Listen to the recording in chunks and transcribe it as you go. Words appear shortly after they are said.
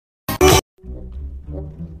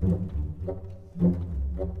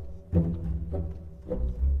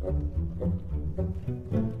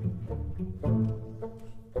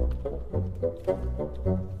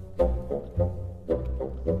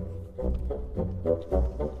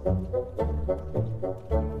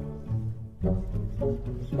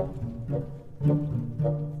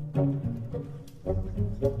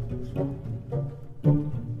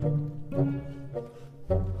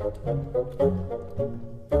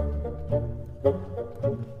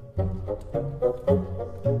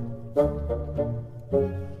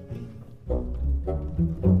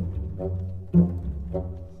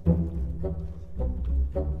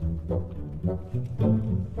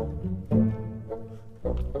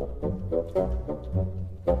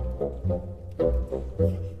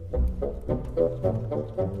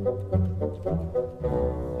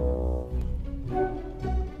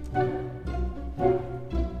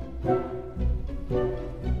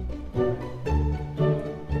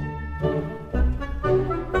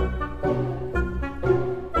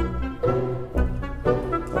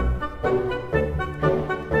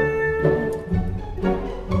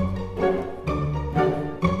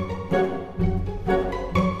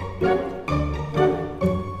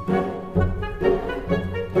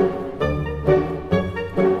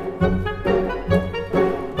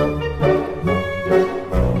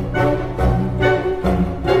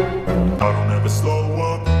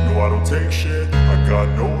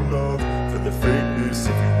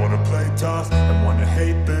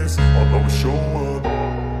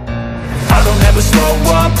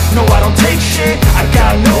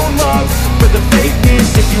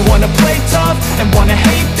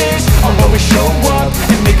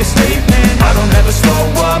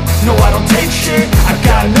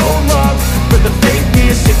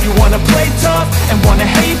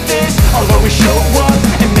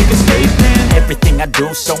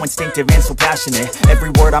So instinctive and so passionate. Every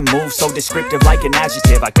word I move so descriptive like an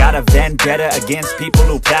adjective. I got a vendetta against people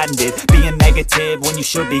who patented being negative when you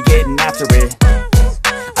should be getting after it.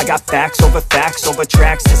 I got facts over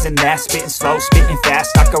tracks, this and that. Spitting slow, spitting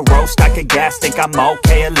fast, I could roast, I could gas. Think I'm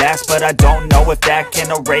okay at last, but I don't know if that can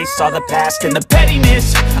erase all the past. And the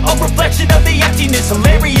pettiness, a reflection of the emptiness.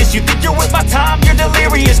 Hilarious, you think you're with my time, you're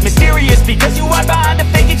delirious. Mysterious, because you hide behind a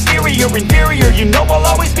fake exterior. Inferior, you know I'll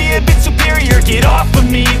always be a bit superior. Get off of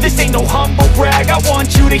me, this ain't no humble brag. I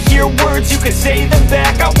want you to hear words, you can say them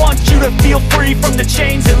back. I want you to feel free from the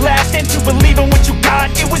chains at last, and to believe in what you got,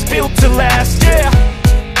 it was built to last, yeah.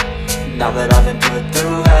 Now that I've been put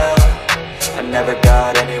through hell, I never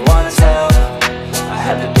got anyone's help. I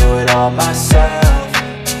had to do it all myself.